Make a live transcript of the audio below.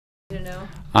know?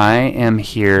 I am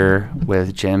here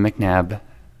with Jen McNabb,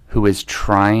 who is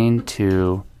trying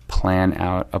to plan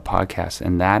out a podcast,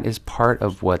 and that is part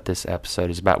of what this episode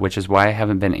is about, which is why I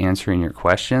haven't been answering your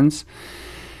questions,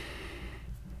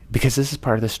 because this is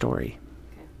part of the story.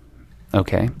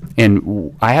 Okay?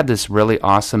 And I have this really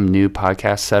awesome new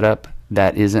podcast setup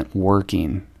that isn't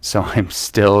working, so I'm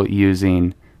still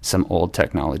using some old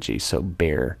technology, so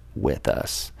bear with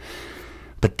us.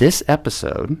 But this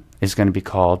episode is going to be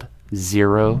called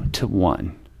 0 to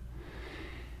 1.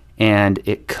 And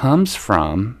it comes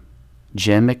from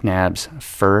Jen McNabb's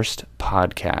first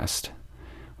podcast,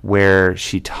 where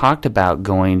she talked about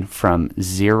going from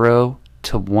 0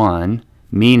 to 1,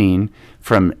 meaning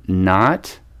from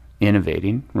not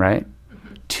innovating, right,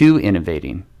 to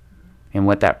innovating, and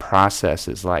what that process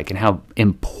is like, and how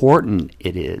important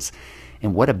it is,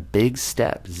 and what a big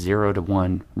step 0 to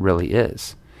 1 really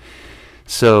is.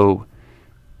 So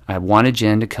I wanted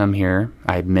Jen to come here.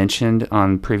 I mentioned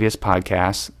on previous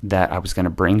podcasts that I was going to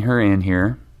bring her in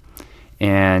here.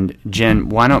 And Jen,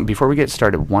 before we get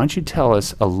started, why don't you tell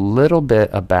us a little bit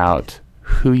about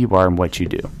who you are and what you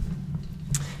do?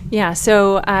 Yeah,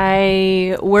 so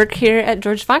I work here at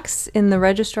George Fox in the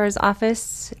registrar's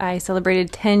office. I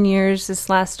celebrated 10 years this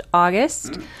last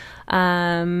August.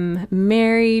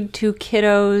 Married, 2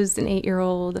 kiddos, an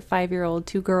 8-year-old, a 5-year-old,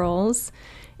 2 girls.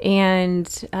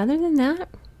 And other than that,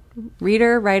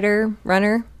 reader, writer,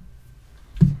 runner.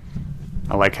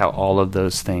 I like how all of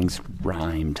those things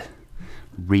rhymed.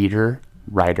 Reader,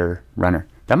 writer, runner.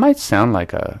 That might sound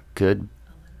like a good...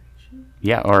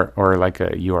 Yeah, or like a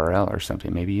URL or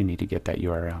something. Maybe you need to get that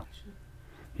URL.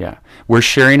 Yeah. We're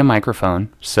sharing a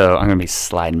microphone, so I'm going to be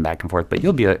sliding back and forth, but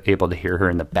you'll be able to hear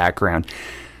her in the background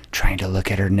trying to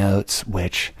look at her notes,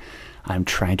 which I'm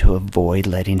trying to avoid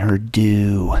letting her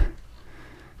do.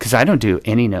 Because I don't do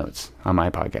any notes on my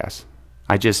podcast.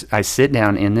 I sit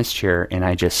down in this chair and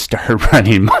I just start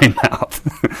running my mouth.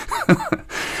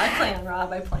 I plan,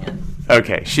 Rob. I plan.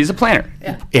 Okay, she's a planner.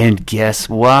 Yeah. And guess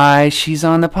why she's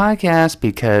on the podcast?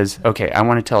 Because, okay, I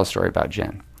want to tell a story about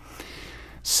Jen.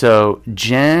 So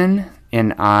Jen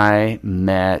and I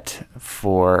met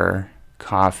for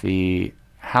coffee.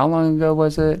 How long ago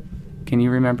was it? Can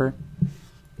you remember?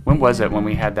 When was it when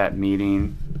we had that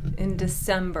meeting? In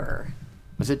December.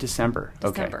 Was it December?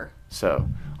 December. Okay. So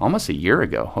almost a year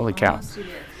ago. Holy cow. Almost a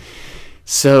year.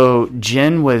 So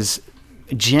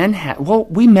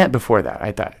we met before that,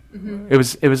 I thought. Mm-hmm. It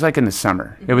was like in the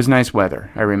summer. Mm-hmm. It was nice weather,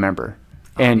 I remember.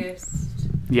 August.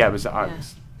 And yeah, it was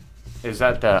August. Yeah. Is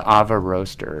that the Ava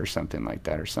Roaster or something like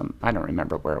that, or some? I don't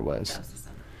remember where it was.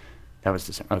 That was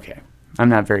December. Okay. I'm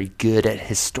not very good at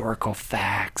historical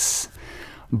facts.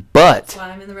 But that's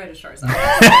why I'm in the registrar's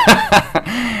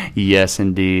office. Yes,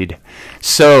 indeed.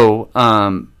 So,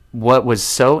 what was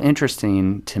so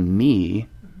interesting to me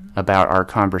about our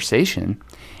conversation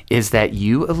is that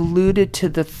you alluded to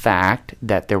the fact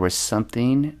that there was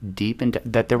something deep and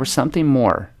that there was something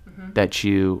more that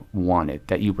you wanted,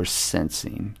 that you were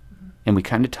sensing, and we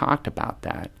kind of talked about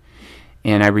that.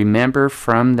 And I remember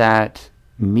from that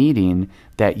meeting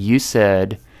that you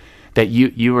said that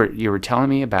you were telling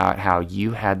me about how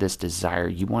you had this desire,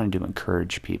 you wanted to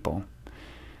encourage people.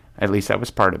 At least that was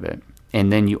part of it.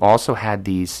 And then you also had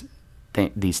these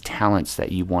talents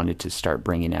that you wanted to start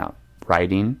bringing out.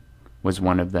 Writing was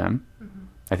one of them. Mm-hmm.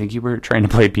 I think you were trying to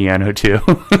play piano too.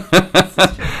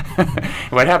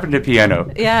 What happened to piano?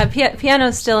 Yeah,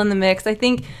 piano's still in the mix. I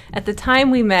think at the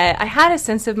time we met, I had a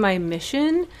sense of my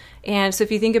mission. And so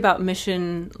if you think about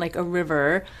mission like a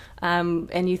river,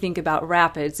 and you think about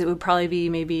rapids, it would probably be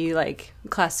maybe like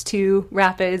class 2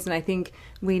 rapids. And I think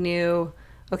we knew,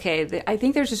 okay, I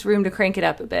think there's just room to crank it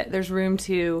up a bit. There's room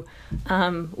to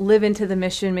live into the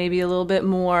mission maybe a little bit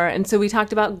more. And so we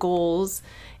talked about goals.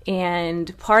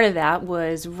 And part of that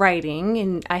was writing.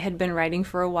 And I had been writing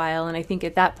for a while. And I think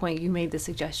at that point you made the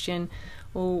suggestion,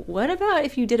 well, what about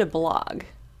if you did a blog?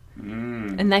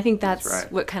 And I think that's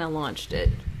right. What kind of launched it.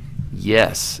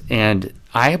 Yes, and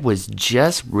I was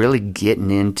just really getting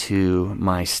into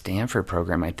my Stanford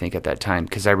program, I think, at that time,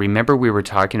 because I remember we were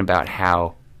talking about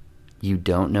how you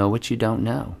don't know what you don't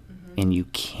know, and you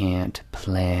can't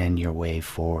plan your way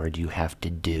forward. You have to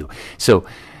do. So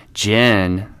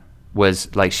Jen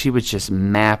was like, she was just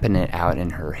mapping it out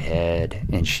in her head,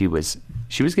 and she was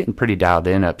getting pretty dialed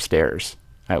in upstairs,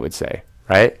 I would say.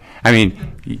 Right? I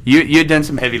mean, you'd done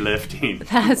some heavy lifting.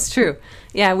 That's true.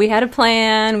 Yeah, we had a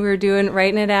plan. We were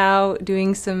writing it out,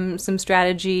 doing some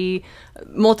strategy,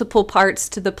 multiple parts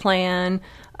to the plan.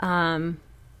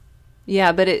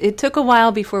 Yeah, but it took a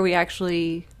while before we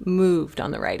actually moved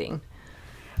on the writing.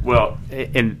 Well,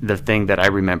 and the thing that I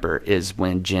remember is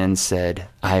when Jen said,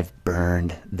 "I've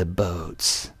burned the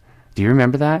boats." Do you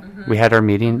remember that? Mm-hmm. We had our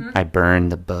meeting. Mm-hmm. I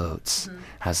burned the boats. Mm-hmm.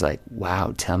 I was like,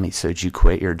 wow, tell me, so did you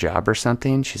quit your job or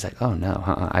something? She's like, oh,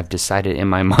 no, I've decided in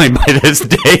my mind by this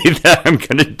day that I'm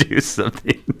going to do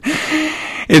something.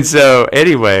 And so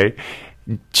anyway,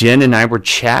 Jen and I were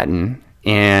chatting,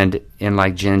 and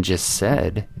like Jen just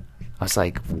said, I was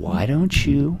like, why don't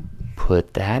you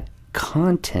put that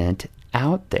content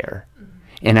out there?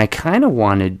 And I kind of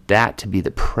wanted that to be the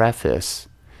preface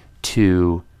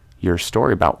to your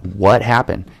story about what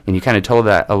happened. And you kind of told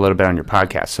that a little bit on your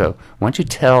podcast. So why don't you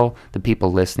tell the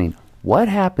people listening what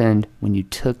happened when you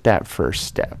took that first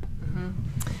step? Mm-hmm.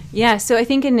 Yeah, so I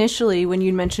think initially when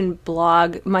you mentioned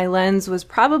blog, my lens was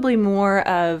probably more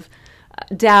of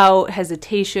doubt,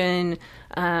 hesitation,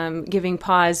 giving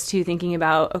pause to thinking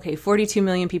about, okay, 42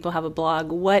 million people have a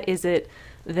blog. What is it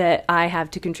that I have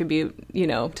to contribute,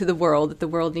 to the world, that the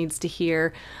world needs to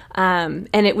hear? And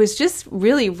it was just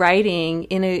really writing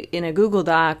in a Google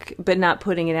Doc, but not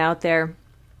putting it out there.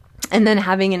 And then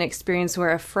having an experience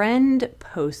where a friend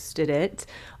posted it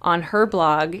on her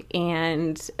blog,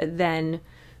 and then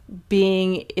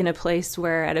being in a place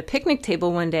where at a picnic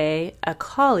table one day, a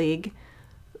colleague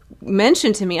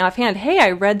mentioned to me offhand, hey,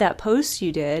 I read that post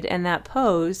you did, and that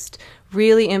post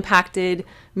really impacted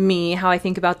me, how I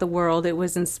think about the world. It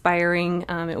was inspiring,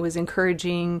 it was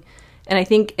encouraging, and I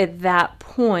think at that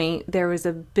point there was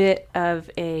a bit of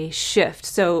a shift.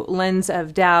 So lens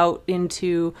of doubt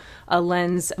into a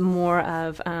lens more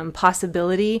of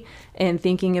possibility, and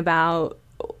thinking about,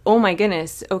 oh my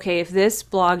goodness, okay, if this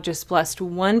blog just blessed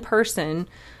one person,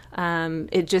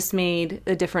 it just made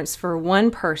a difference for one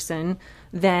person,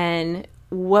 then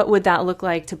what would that look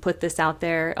like to put this out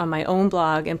there on my own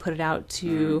blog and put it out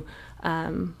to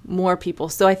more people?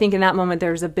 So I think in that moment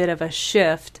there was a bit of a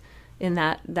shift in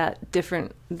that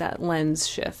lens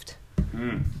shift.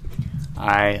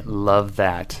 I love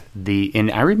that.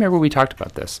 And I remember we talked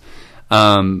about this.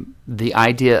 The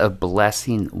idea of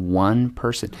blessing one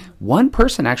person. One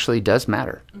person actually does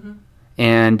matter. Mm-hmm.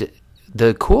 And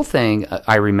the cool thing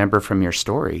I remember from your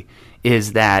story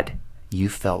is that you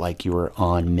felt like you were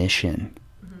on mission,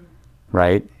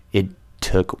 right? It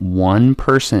took one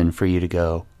person for you to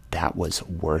go, that was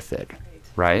worth it,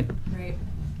 right? Right.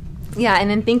 Yeah, and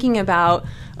in thinking about,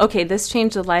 okay, this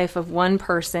changed the life of one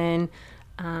person,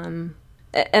 and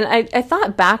I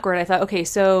thought backward. I thought, okay,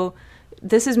 so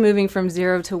this is moving from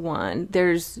 0 to 1.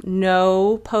 There's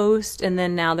no post, and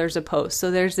then now there's a post.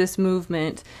 So there's this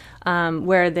movement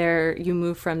where you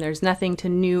move from there's nothing to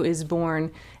new is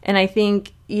born. And I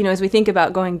think, as we think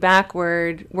about going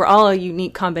backward, we're all a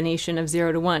unique combination of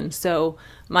 0 to 1. So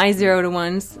my 0 to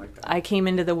 1s, I came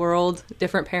into the world,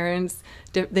 different parents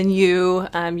than you.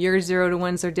 Your 0 to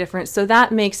 1s are different. So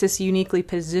that makes us uniquely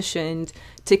positioned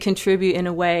to contribute in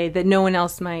a way that no one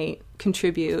else might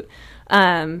contribute.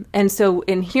 And so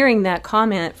in hearing that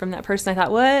comment from that person, I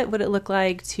thought, what would it look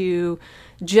like to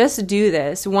just do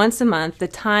this once a month? The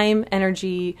time,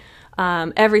 energy,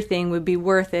 everything would be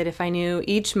worth it if I knew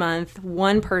each month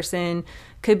one person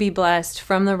could be blessed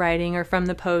from the writing or from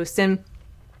the post. And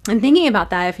thinking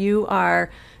about that, if you are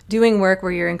doing work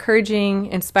where you're encouraging,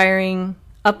 inspiring,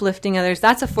 uplifting others,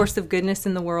 that's a force of goodness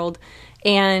in the world.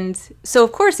 And so,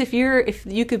 of course, if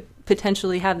you could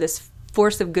potentially have this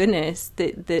force of goodness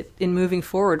that in moving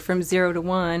forward from 0 to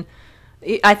 1,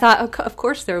 I thought, of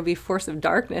course, there will be force of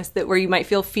darkness where you might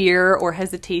feel fear or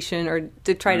hesitation, or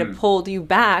to try to pull you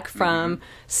back from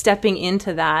stepping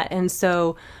into that. And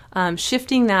so,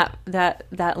 shifting that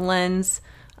lens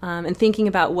and thinking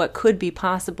about what could be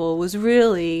possible was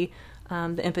really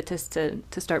the impetus to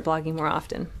start blogging more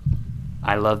often.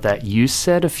 I love that. You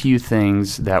said a few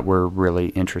things that were really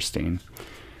interesting.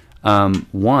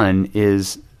 One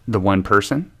is the one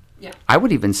person. Yeah. I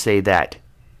would even say that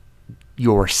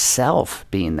yourself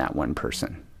being that one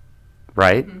person,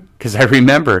 right? Because I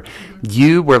remember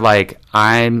you were like,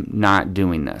 I'm not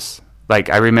doing this. Like,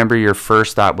 I remember your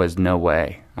first thought was, no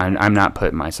way, I'm not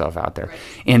putting myself out there. Right.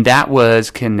 And that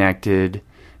was connected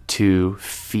to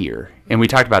fear. And we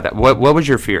talked about that. What was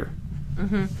your fear?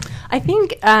 I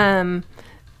think,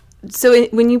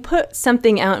 when you put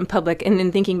something out in public, and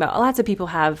in thinking about, lots of people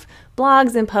have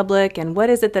blogs in public, and what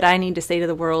is it that I need to say to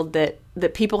the world that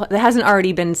hasn't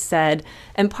already been said?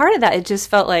 And part of that, it just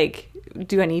felt like,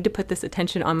 do I need to put this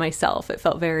attention on myself? It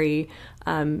felt very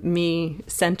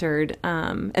me-centered.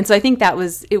 And so I think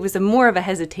it was more of a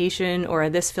hesitation, or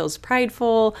this feels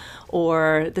prideful,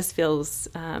 or this feels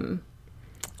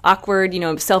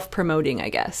awkward, self-promoting, I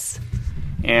guess.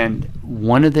 And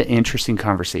one of the interesting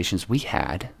conversations we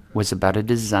had was about a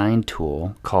design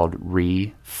tool called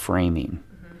reframing.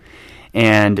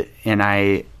 And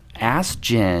I asked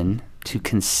Jen to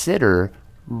consider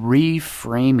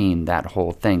reframing that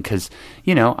whole thing, because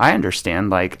I understand,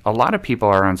 like, a lot of people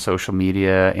are on social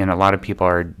media and a lot of people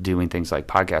are doing things like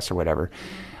podcasts or whatever,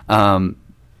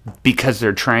 because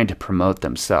they're trying to promote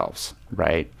themselves,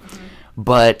 right?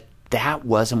 But that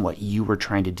wasn't what you were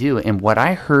trying to do. And what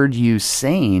I heard you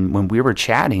saying when we were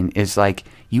chatting is, like,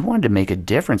 you wanted to make a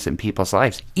difference in people's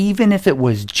lives, even if it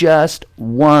was just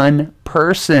one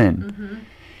person.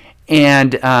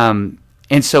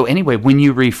 And so anyway, when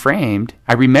you reframed,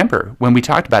 I remember when we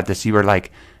talked about this, you were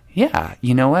like, yeah,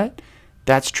 you know what?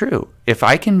 That's true. If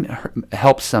I can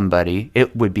help somebody,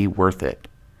 it would be worth it.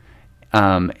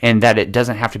 And that it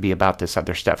doesn't have to be about this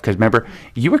other stuff. Because remember,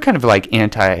 you were kind of like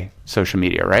anti-social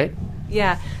media, right?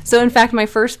 Yeah. So in fact, my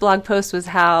first blog post was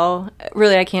how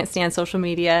really I can't stand social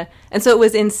media. And so it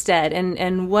was instead.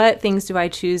 And what things do I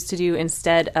choose to do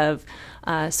instead of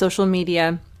social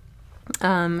media?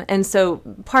 And so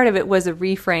part of it was a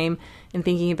reframe and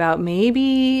thinking about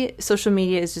maybe social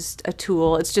media is just a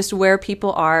tool. It's just where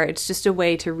people are. It's just a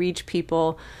way to reach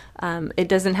people. It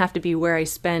doesn't have to be where I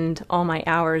spend all my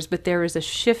hours, but there is a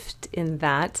shift in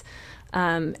that.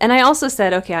 And I also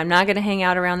said, okay, I'm not going to hang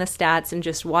out around the stats and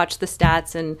just watch the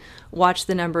stats and watch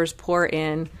the numbers pour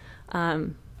in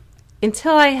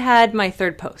until I had my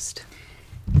third post.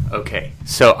 Okay,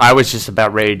 so I was just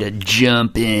about ready to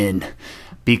jump in.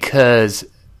 Because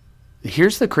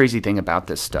here's the crazy thing about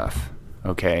this stuff,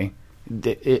 okay?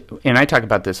 And I talk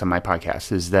about this on my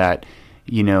podcast, is that,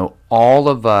 all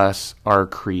of us are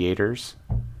creators,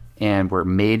 and we're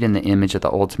made in the image of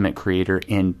the ultimate creator,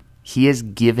 and he has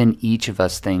given each of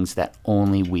us things that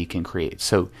only we can create.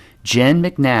 So Jen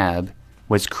McNabb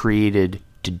was created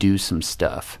to do some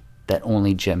stuff that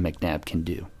only Jen McNabb can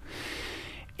do.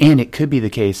 And it could be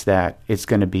the case that it's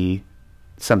going to be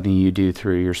something you do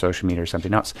through your social media or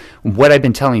something else. What I've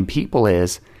been telling people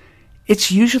is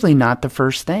it's usually not the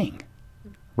first thing,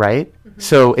 right?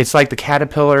 So it's like the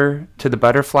caterpillar to the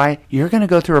butterfly. You're going to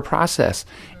go through a process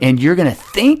and you're going to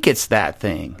think it's that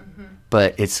thing,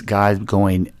 but it's God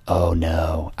going, oh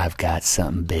no, I've got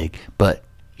something big, but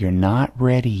you're not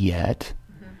ready yet.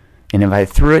 And if I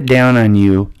threw it down on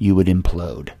you, you would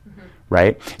implode.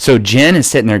 Right? So Jen is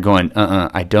sitting there going,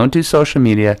 I don't do social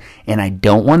media, and I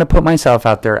don't want to put myself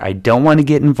out there. I don't want to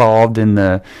get involved in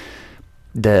the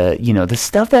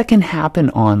stuff that can happen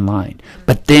online.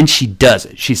 But then she does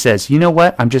it. She says, you know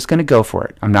what? I'm just going to go for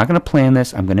it. I'm not going to plan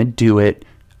this. I'm going to do it,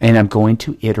 and I'm going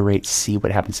to iterate, see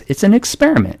what happens. It's an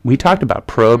experiment. We talked about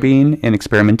probing and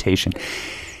experimentation.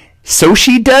 So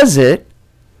she does it.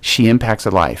 She impacts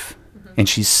a life, and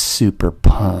she's super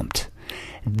pumped.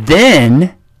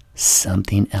 Then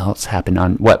something else happened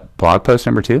on what, blog post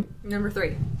number 2? Number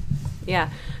 3. Yeah.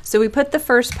 So we put the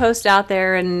first post out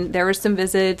there and there were some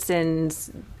visits and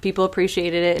people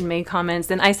appreciated it and made comments.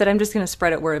 And I said, I'm just going to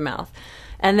spread it word of mouth.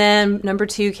 And then number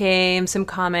 2 came, some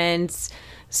comments,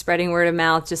 spreading word of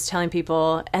mouth, just telling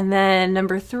people. And then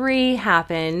number 3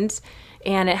 happened.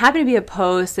 And it happened to be a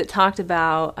post that talked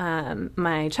about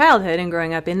my childhood and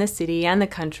growing up in the city and the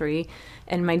country.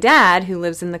 And my dad, who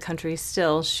lives in the country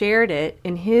still, shared it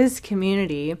in his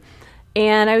community.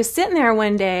 And I was sitting there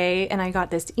one day and I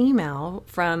got this email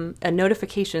from a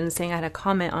notification saying I had a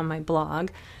comment on my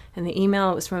blog. And the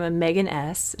email was from a Megan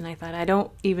S. And I thought, I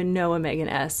don't even know a Megan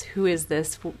S. Who is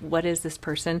this? What is this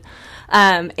person?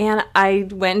 And I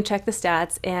went and checked the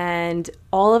stats, and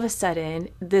all of a sudden,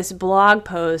 this blog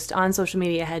post on social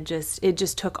media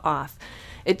just took off.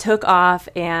 It took off,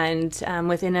 and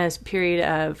within a period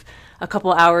of a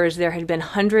couple hours, there had been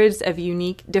hundreds of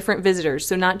unique, different visitors.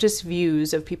 So not just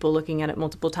views of people looking at it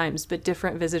multiple times, but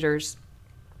different visitors.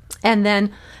 And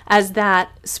then as that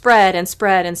spread and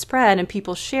spread and spread and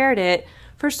people shared it,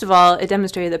 first of all, it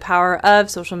demonstrated the power of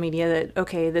social media that,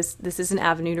 okay, this is an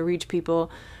avenue to reach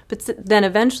people. But then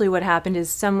eventually what happened is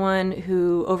someone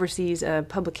who oversees a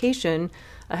publication,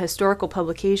 a historical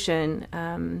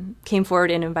publication, came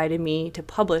forward and invited me to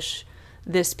publish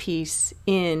this piece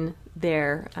in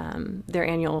their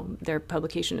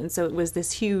publication. And so it was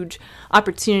this huge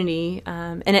opportunity,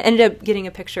 and it ended up getting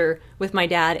a picture with my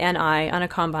dad and I on a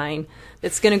combine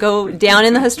that's going to go down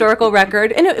in the historical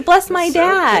record. And it blessed my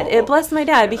dad. Cool. It blessed my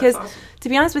dad because, awesome. To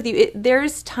be honest with you,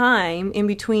 there's time in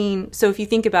between. So if you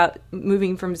think about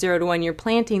moving from 0 to 1, you're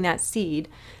planting that seed,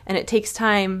 and it takes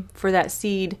time for that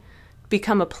seed to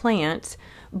become a plant.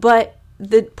 But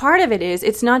the part of it is,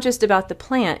 it's not just about the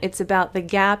plant. It's about the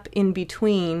gap in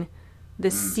between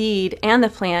the seed and the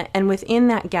plant. And within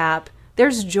that gap,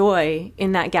 there's joy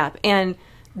in that gap. And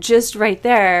just right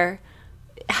there,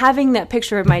 having that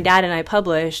picture of my dad and I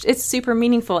published, it's super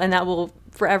meaningful, and that will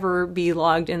forever be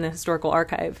logged in the historical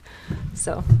archive.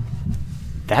 So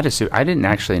that is, I didn't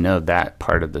actually know that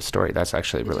part of the story. That's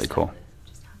actually really cool.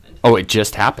 Oh, it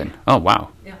just happened. Oh, wow.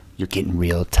 Yeah. You're getting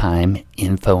real-time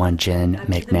info on Jen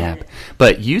McNabb.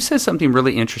 But you said something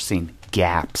really interesting,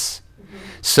 gaps. Mm-hmm.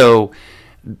 So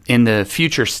in the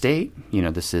Future State,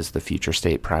 this is the Future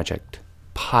State Project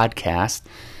podcast,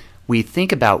 we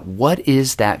think about what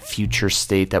is that future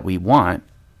state that we want,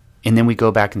 and then we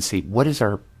go back and see what is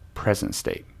our present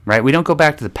state, right? We don't go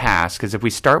back to the past, because if we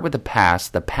start with the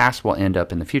past will end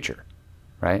up in the future,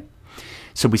 right?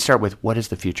 So we start with what is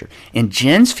the future? And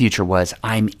Jen's future was,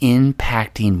 I'm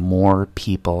impacting more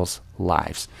people's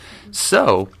lives.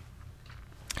 So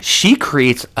she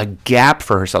creates a gap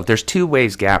for herself. There's two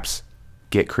ways gaps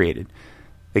get created.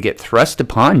 They get thrust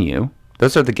upon you.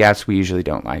 Those are the gaps we usually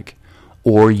don't like.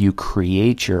 Or you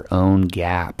create your own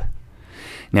gap.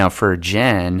 Now for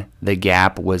Jen, the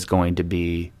gap was going to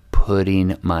be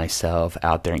putting myself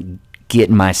out there and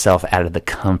getting myself out of the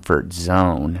comfort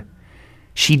zone.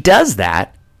 She does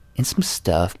that, and some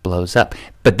stuff blows up.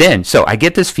 But then, so I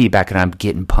get this feedback, and I'm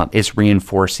getting pumped. It's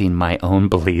reinforcing my own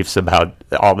beliefs about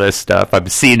all this stuff. I'm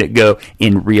seeing it go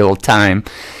in real time.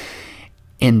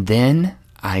 And then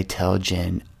I tell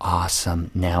Jen,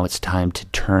 awesome, now it's time to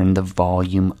turn the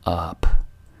volume up,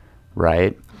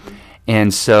 right?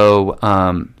 And so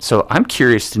I'm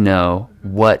curious to know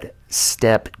what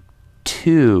step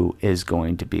 2 is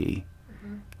going to be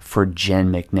for Jen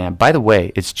McNabb. By the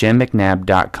way, it's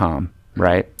jenmcnabb.com,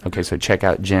 right? Okay, so check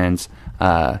out Jen's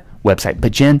website.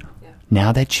 But Jen,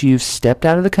 now that you've stepped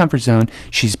out of the comfort zone,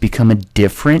 she's become a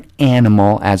different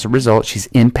animal as a result. She's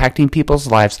impacting people's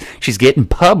lives. She's getting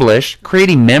published,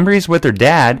 creating memories with her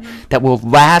dad that will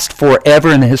last forever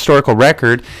in the historical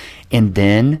record. And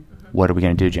then what are we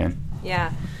going to do, Jen?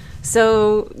 Yeah.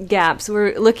 So gaps.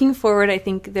 We're looking forward. I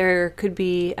think there could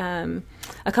be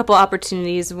a couple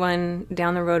opportunities. One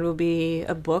down the road will be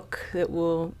a book that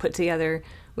we'll put together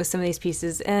with some of these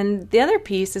pieces. And the other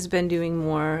piece has been doing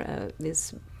more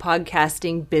this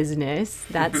podcasting business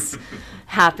that's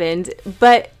happened.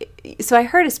 But so I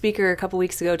heard a speaker a couple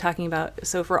weeks ago talking about,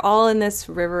 so if we're all in this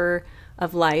river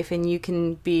of life, and you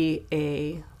can be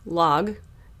a log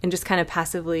and just kind of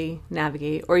passively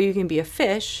navigate, or you can be a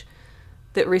fish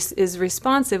that is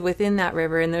responsive within that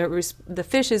river, and the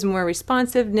fish is more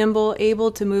responsive, nimble,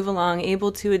 able to move along,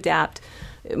 able to adapt,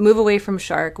 move away from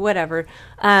shark, whatever,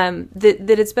 that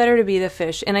it's better to be the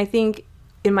fish. And I think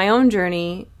in my own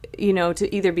journey,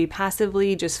 to either be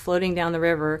passively just floating down the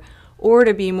river or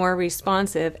to be more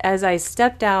responsive, as I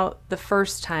stepped out the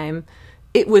first time,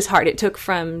 it was hard. It took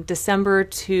from December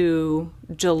to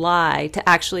July to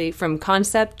actually, from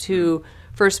concept to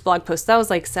first blog post, that was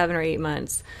like 7 or 8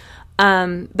 months.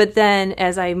 But then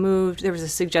as I moved, there was a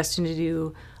suggestion to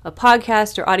do a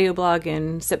podcast or audio blog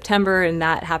in September, and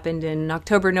that happened in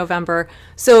October, November.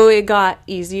 So it got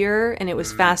easier and it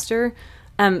was faster.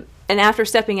 And after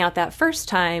stepping out that first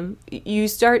time, you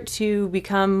start to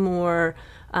become more,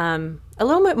 a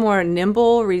little bit more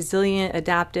nimble, resilient,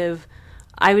 adaptive,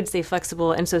 I would say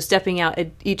flexible. And so stepping out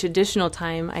at each additional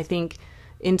time, I think,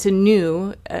 into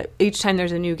new, each time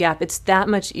there's a new gap, it's that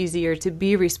much easier to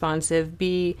be responsive,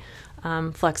 be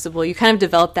flexible. You kind of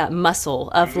develop that muscle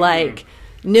of like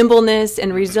nimbleness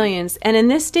and resilience. And in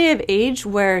this day of age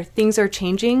where things are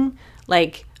changing,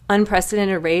 like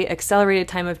unprecedented rate, accelerated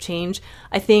time of change,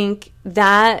 I think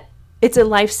that it's a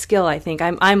life skill. I think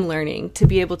I'm learning to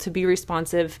be able to be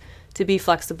responsive, to be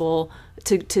flexible,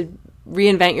 to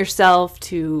reinvent yourself,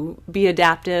 to be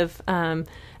adaptive. And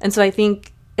so I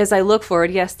think as I look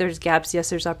forward, yes, there's gaps, yes,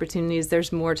 there's opportunities,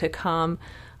 there's more to come.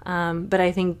 But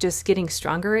I think just getting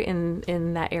stronger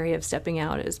in that area of stepping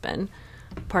out has been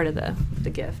part of the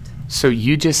gift. So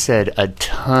you just said a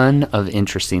ton of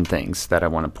interesting things that I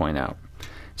want to point out.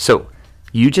 So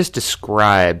you just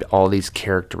described all these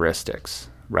characteristics,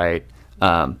 right?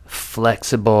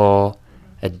 Flexible,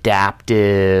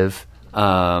 adaptive,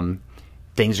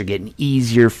 things are getting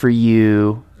easier for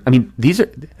you. I mean,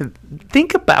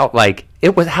 think about like,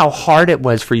 it was how hard it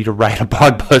was for you to write a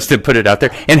blog post and put it out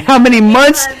there, and how many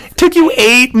months it took you.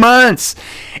 8 months.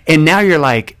 And now you're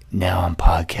like, now I'm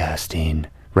podcasting,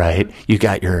 right? You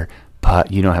got your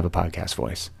you don't have a podcast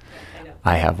voice.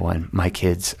 I have one. My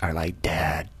kids are like,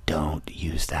 Dad, don't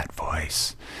use that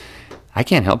voice. I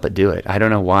can't help but do it. I don't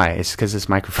know why. It's because this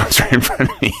microphone's right in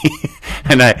front of me.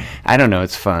 And I don't know,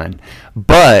 it's fun.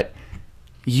 But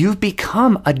you've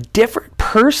become a different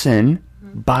person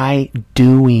by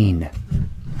doing.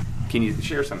 Can you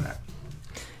share some of that?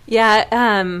 Yeah,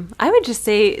 I would just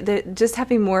say that just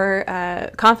having more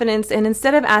confidence, and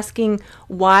instead of asking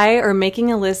why or making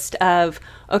a list of,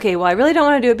 okay, well, I really don't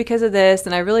want to do it because of this,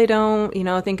 and I really don't,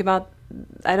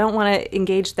 I don't want to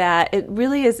engage that. It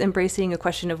really is embracing a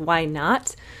question of why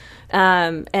not,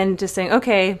 and just saying,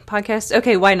 okay, podcast,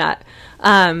 okay, why not?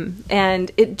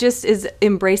 And it just is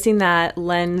embracing that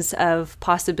lens of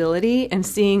possibility and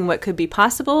seeing what could be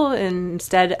possible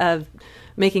instead of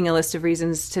making a list of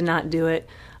reasons to not do it.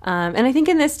 And I think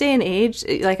in this day and age,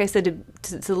 like I said,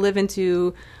 to live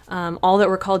into all that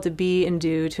we're called to be and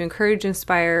do, to encourage,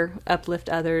 inspire, uplift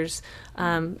others,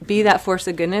 be that force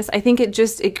of goodness, I think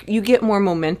you get more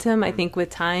momentum, I think,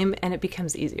 with time, and it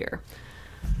becomes easier.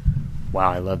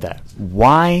 Wow, I love that.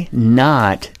 Why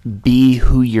not be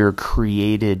who you're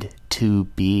created to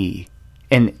be?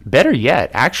 And better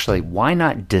yet, actually, why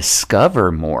not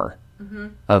discover more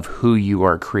of who you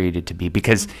are created to be?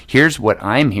 Because here's what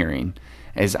I'm hearing,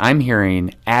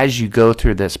 as you go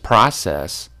through this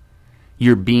process,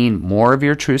 you're being more of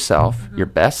your true self, your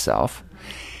best self,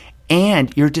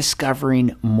 and you're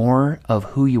discovering more of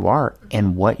who you are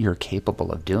and what you're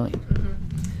capable of doing.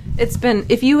 It's been,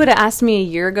 if you would have asked me a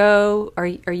year ago, are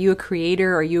you a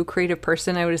creator? Are you a creative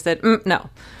person? I would have said, no,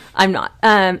 I'm not.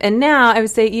 And now I would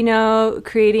say,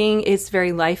 creating is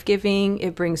very life-giving.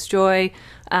 It brings joy,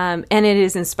 and it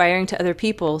is inspiring to other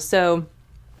people. So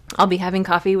I'll be having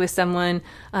coffee with someone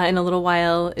in a little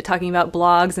while talking about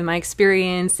blogs and my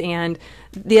experience. And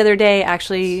the other day,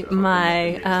 actually,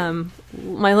 my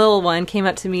little one came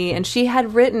up to me and she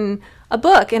had written a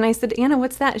book. And I said, Anna,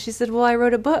 what's that? And she said, well, I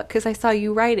wrote a book because I saw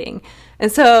you writing. And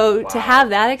so to have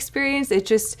that experience, it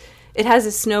has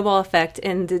a snowball effect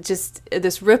and just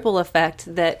this ripple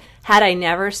effect that had I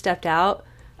never stepped out,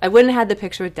 I wouldn't have had the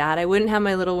picture with Dad. I wouldn't have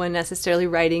my little one necessarily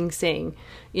writing, saying,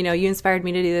 you inspired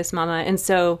me to do this, Mama. And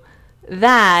so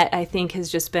that, I think, has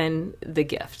just been the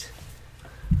gift.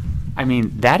 I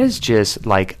mean, that is just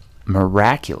like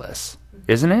miraculous,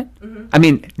 isn't it? Mm-hmm. I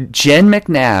mean, Jen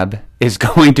McNabb is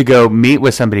going to go meet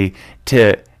with somebody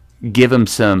to give him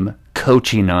some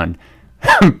coaching on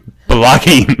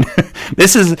blogging.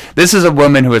 This is a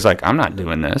woman who is like, I'm not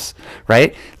doing this,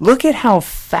 right? Look at how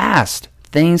fast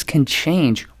things can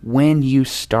change when you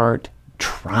start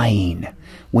trying,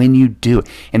 when you do it.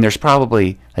 And there's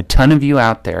probably a ton of you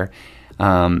out there.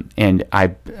 And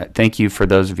I thank you for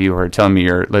those of you who are telling me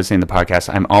you're listening to the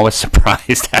podcast. I'm always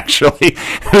surprised, actually,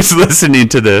 who's listening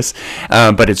to this.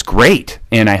 But it's great.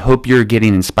 And I hope you're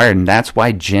getting inspired. And that's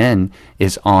why Jen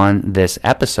is on this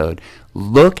episode.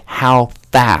 Look how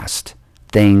fast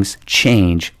things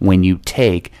change when you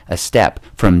take a step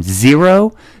from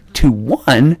 0 to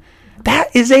 1.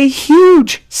 That is a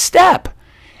huge step.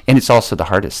 And it's also the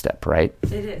hardest step, right?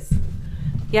 It is.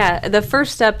 Yeah, the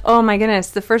first step, oh my goodness,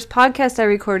 the first podcast I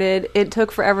recorded, it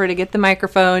took forever to get the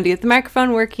microphone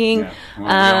working.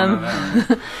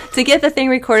 Yeah, to get the thing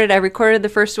recorded, I recorded the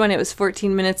first one. It was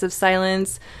 14 minutes of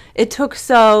silence. It took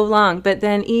so long, but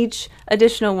then each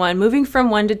additional one, moving from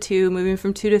 1 to 2, moving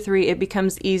from 2 to 3, it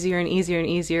becomes easier and easier and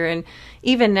easier. And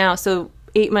even now, so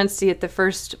 8 months to get the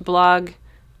first blog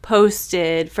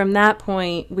posted. From that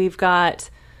point,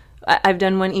 I've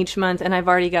done one each month, and I've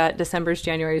already got December's,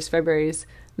 January's, February's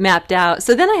mapped out.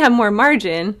 So then I have more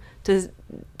margin to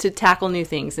tackle new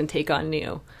things and take on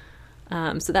new.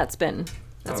 So that's been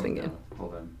good.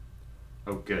 Hold on.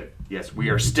 Oh, good. Yes, we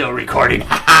are still recording.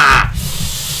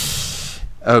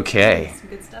 Okay. Some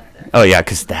good stuff there. Oh, yeah,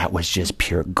 because that was just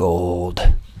pure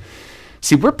gold.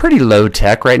 See, we're pretty low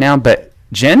tech right now, but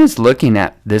Jen is looking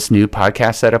at this new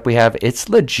podcast setup we have. It's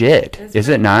legit, is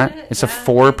it not? Legit. It's a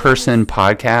 4-person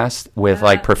podcast with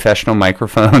like professional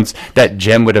microphones that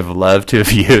Jen would have loved to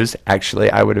have used. Actually,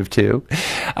 I would have too.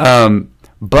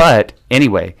 But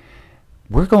anyway,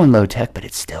 we're going low tech, but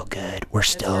it's still good. We're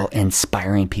still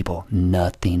inspiring people.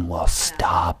 Nothing will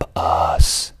stop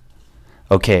us.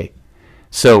 Okay,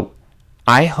 so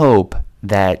I hope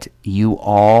that you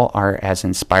all are as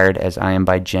inspired as I am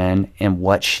by Jen and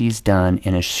what she's done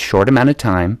in a short amount of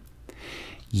time.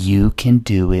 You can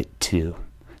do it too.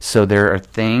 So there are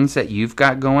things that you've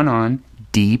got going on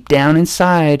deep down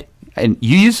inside. And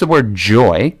you use the word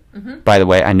joy, by the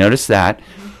way. I noticed that.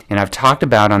 And I've talked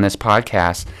about on this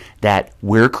podcast that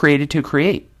we're created to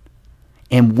create.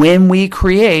 And when we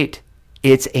create,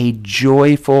 it's a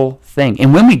joyful thing.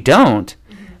 And when we don't,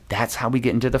 that's how we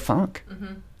get into the funk.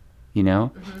 you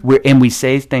know? And we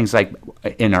say things like,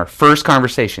 in our first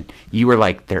conversation, you were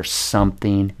like, there's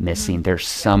something missing. There's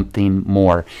something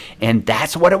more. And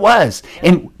that's what it was.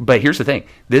 But here's the thing.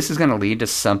 This is going to lead to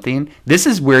something. This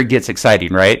is where it gets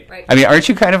exciting, right? I mean, aren't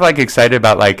you kind of like excited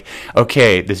about like,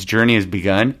 okay, this journey has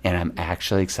begun, and I'm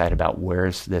actually excited about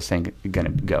where's this thing going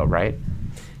to go, right?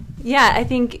 Yeah, I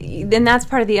think then that's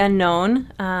part of the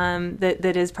unknown,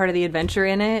 that is part of the adventure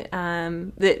in it,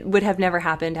 that would have never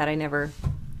happened had I never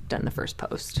done the first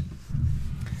post.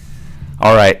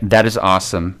 All right, that is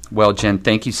awesome. Well, Jen,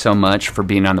 thank you so much for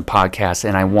being on the podcast,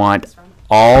 and I want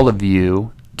all of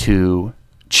you to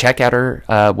check out her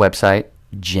website,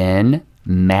 Jen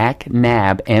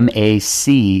MacNab,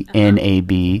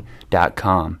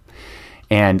 MacNab.com,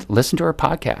 and listen to her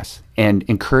podcast and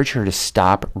encourage her to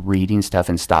stop reading stuff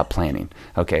and stop planning.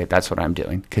 Okay, that's what I'm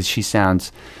doing, because she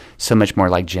sounds so much more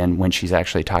like Jen when she's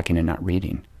actually talking and not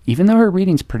reading, even though her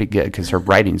reading's pretty good because her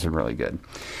writings are really good.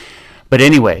 But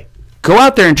anyway, go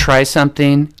out there and try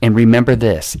something, and remember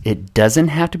this: it doesn't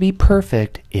have to be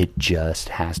perfect, it just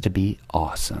has to be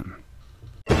awesome.